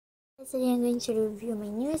Today I'm going to review my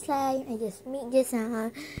new slime. I just made this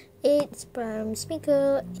now. It's from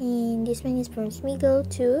Smeagol, and this one is from Smeagol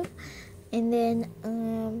too. And then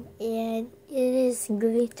yeah, it is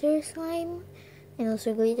glitter slime, and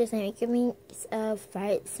also glitter slime. It can make a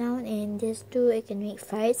fart sound, and this too it can make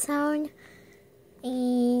fart sound,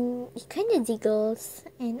 and it kind of jiggles,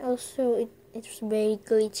 and also it's very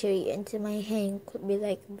glittery. Until my hand could be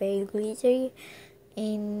like very glittery.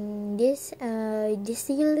 And this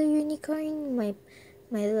yellow unicorn, my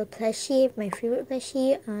little plushie, my favorite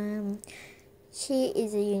plushie, she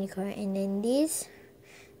is a unicorn. And then this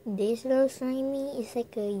little slimey is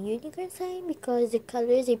like a unicorn slime because the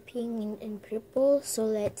colors are pink and purple. So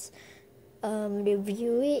let's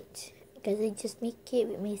review it, because I just make it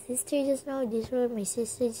with my sister just now. This was my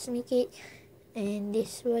sister just make it, and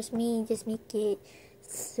this was me just make it.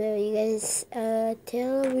 So you guys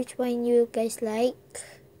tell which one you guys like.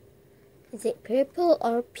 Is it purple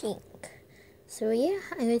or pink? So yeah,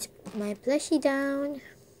 I'm going to put my plushie down.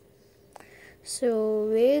 So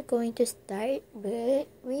we're going to start, but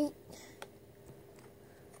wait.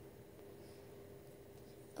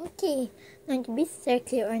 Okay, now to be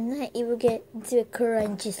circular or not, it will get the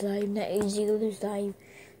crunchy slime, not a jiggly slime,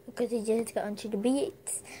 because it just got onto the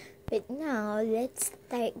beads. But now let's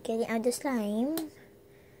start getting out the slime.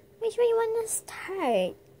 Which way you wanna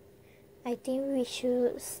start? I think we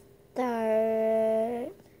should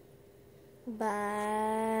start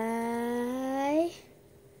by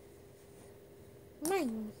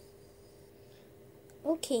mine.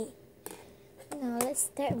 Okay. Now let's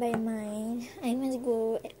start by mine. I must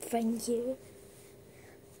go at front here.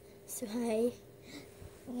 So hi.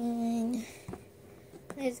 And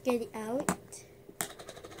let's get it out.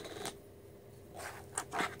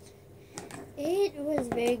 It was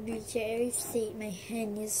very glittery. I say my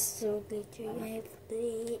hand is so glittery. I have to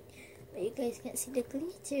play it, but you guys can't see the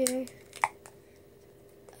glitter.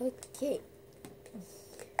 Okay.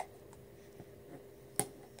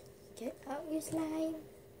 Get out your slime.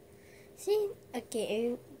 See?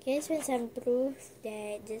 Okay, I guys want some proof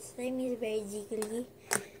that the slime is very jiggly.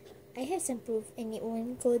 I have some proof and it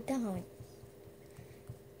won't go down.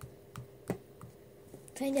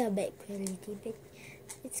 Kinda bad quality, but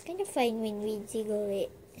it's kind of fine when we jiggle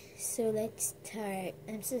it. So let's start.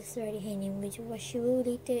 I'm so sorry, honey. I'm going to wash you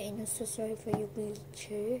later, and also sorry for your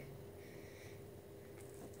glitter.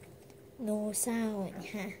 No sound,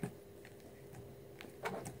 huh?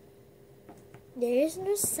 There is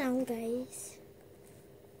no sound, guys.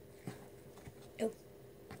 Oh.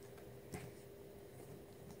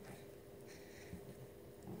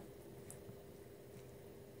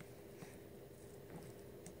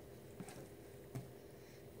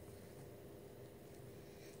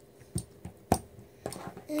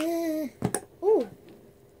 Oh,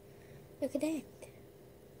 look at that.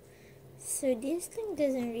 So this thing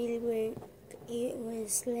doesn't really work. It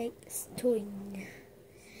was like stone.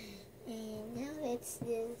 And now let's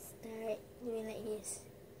just start doing like this.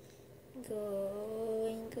 Go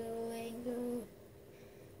and go and go.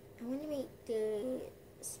 I want to make the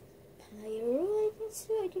spiral, I think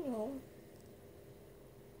so. I don't know.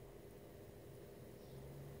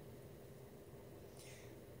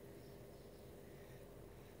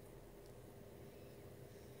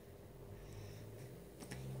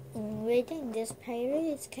 We're done. The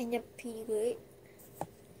spiral is kind of pretty good.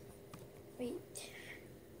 Wait.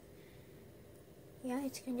 Yeah,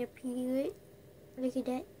 it's kind of pretty good. Look at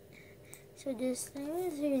that. So the slime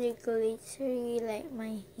is really glittery, like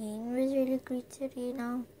my hand was really glittery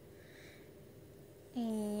now.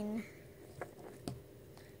 And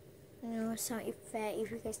no sound effect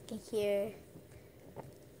if you guys can hear.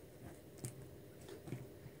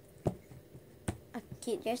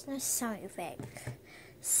 Okay, there's no sound effect.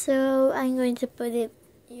 So I'm going to put the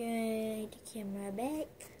camera back.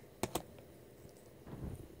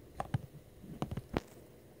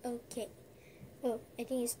 Okay. Oh, I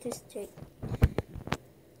think it's too straight.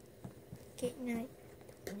 Okay, now.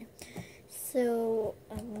 So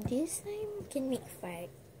this slime can make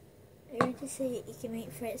fart. I want to say it can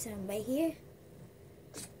make fart sound by here.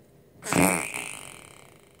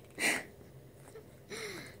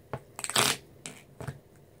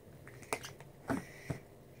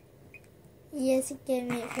 Yes, it can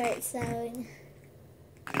make fart sound.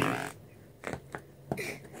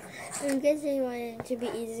 Because I want it to be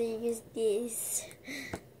easy to use this.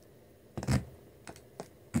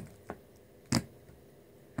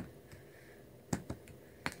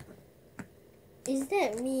 Is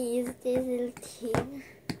that me? Is this little thing?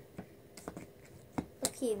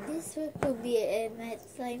 Okay, this one could be a night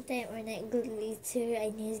slime time or night glitter. I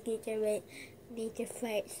know it's glitter, but glitter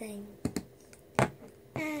fart slime.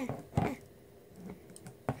 Ah.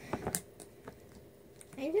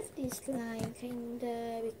 slime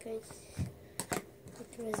kinda, because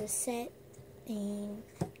it was a set. And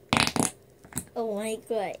oh my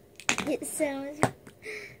god, it sounds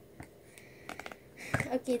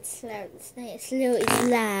okay, it's loud. It's not slow, it's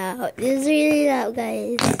loud. It's really loud,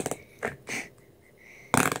 guys.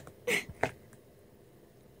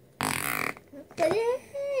 What the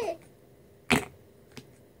heck?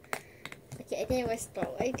 Okay, I think I must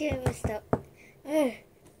stop.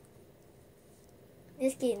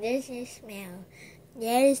 Just kidding, there's no smell.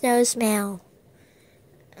 There is no smell.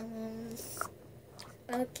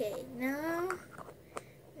 Okay, now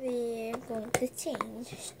we're going to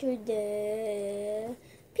change to the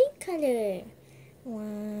pink color.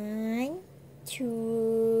 1,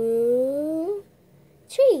 2,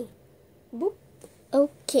 3. Boop.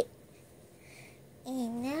 Okay.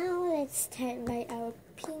 And now let's start by our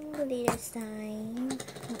pink glitter slime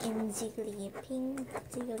and jiggly. Pink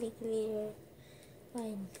jiggly glitter.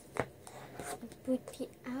 1. Put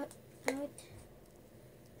it out.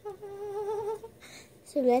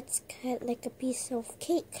 So let's cut like a piece of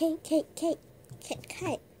cake.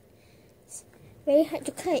 It's very hard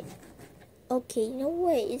to cut. Okay, no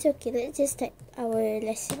way. It's okay. Let's just start our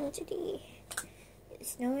lesson today.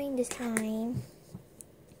 It's knowing the slime.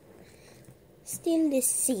 Still the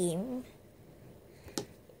same.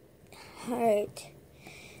 Hard.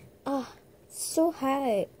 So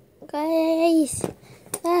hard. Guys.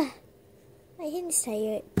 My hand is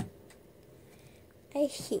tired. I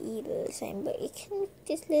hate little slime, but it can make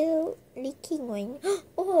this little leaking one.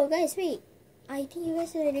 Oh, guys, wait. I think you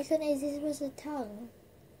guys already recognized this was a tongue.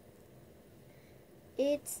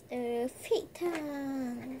 It's a fake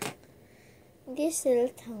tongue. This little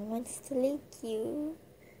tongue wants to lick you.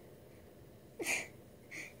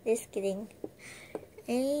 Just kidding.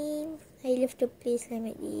 And I love to play slime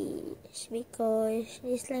like this because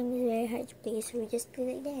this slime is very hard to play, so we just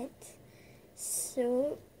play like that.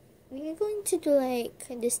 So we're going to do like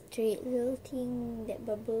the straight little thing, that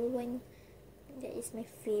bubble one. That is my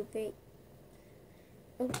favorite.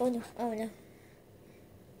 Oh no.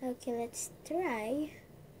 Okay, let's try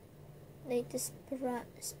like the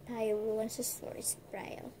spiral one. So sorry,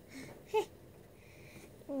 spiral.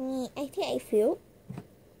 I think I failed.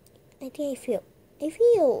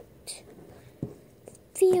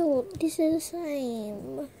 This is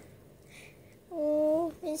slime.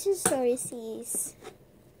 Oh, I'm so sorry, sis.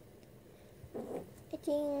 I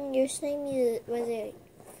think your slime was a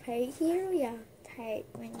fire hero, yeah. Tired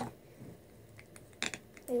one.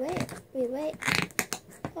 Wait.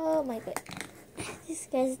 Oh my god.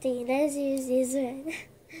 Disgusting. Let's use this one.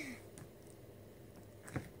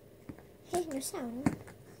 Hey, no sound.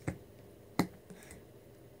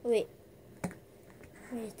 Wait.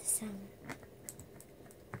 Where is the sound?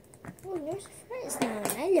 Oh, there's a fart sound.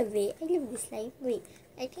 I love it. I love this slime. Wait,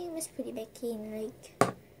 I think I must put it back in like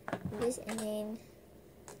this and then.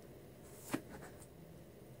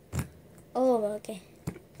 Oh, okay.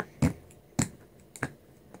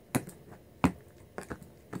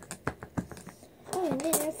 Oh, and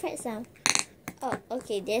then a fart sound. Oh,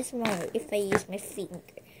 okay. There's more if I use my finger.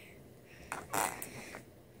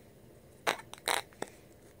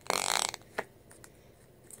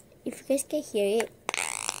 If you guys can hear it.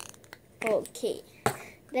 Okay.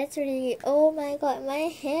 That's really... Oh my god, my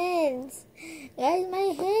hands. Guys,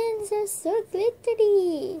 my hands are so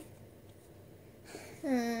glittery.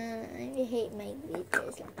 I hate my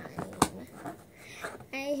glitter slime.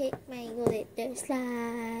 I hate my glitter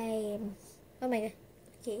slime. Oh my god.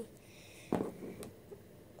 Okay.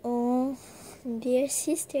 Oh, dear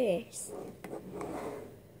sisters.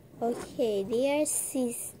 Okay, they are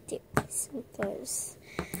sisters because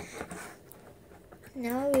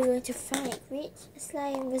now we're going to find which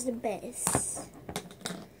slime was the best.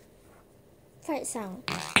 Fart sound.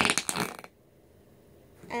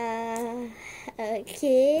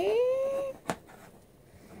 Okay.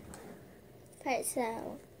 Fart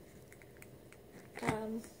sound.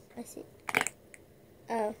 What's it?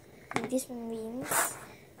 Oh, this one wins.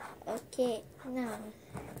 Okay, now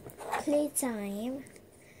playtime.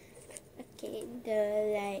 Okay,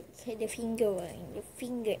 the finger one, the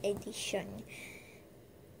finger edition.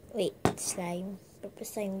 Wait, slime. Purple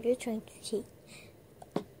slime. You're trying to see.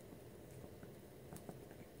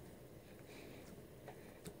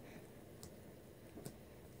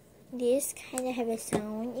 This kind of have a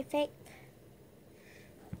sound effect.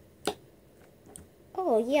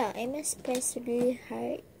 Oh yeah, I must press really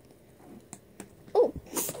hard. Oh,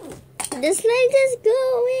 the slime just go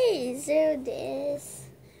away. So this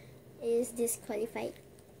is disqualified.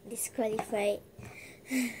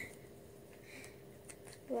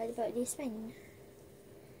 What about this one?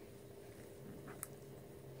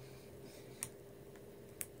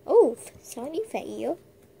 sound effect, yo.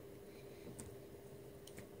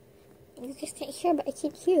 You guys can't hear, but I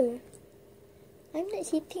can hear. I'm not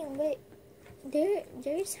cheating, but there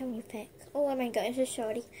is sound effect. Oh my god, I'm so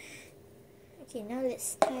sorry. Okay, now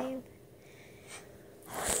let's time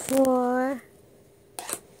 4,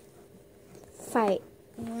 5.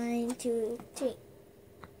 1, 2, 3.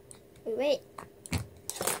 Wait.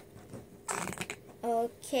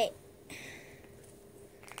 Okay.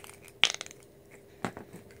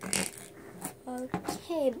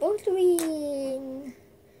 Okay, both win.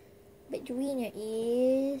 But the winner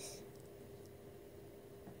is,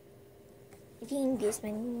 I think this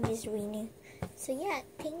one is the winner. So yeah,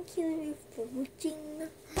 thank you for watching.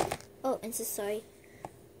 Oh, I'm so sorry.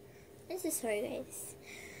 I'm so sorry, guys.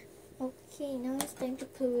 Okay, now it's time to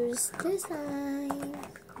close the slime.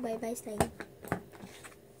 Bye bye, slime.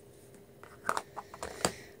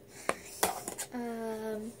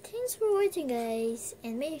 Thanks for watching, guys,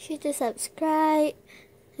 and make sure to subscribe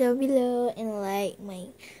down below and like my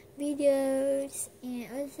videos. And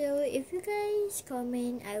also, if you guys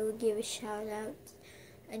comment, I will give a shout out,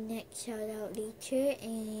 a next shout out later.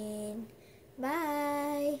 And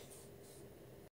bye.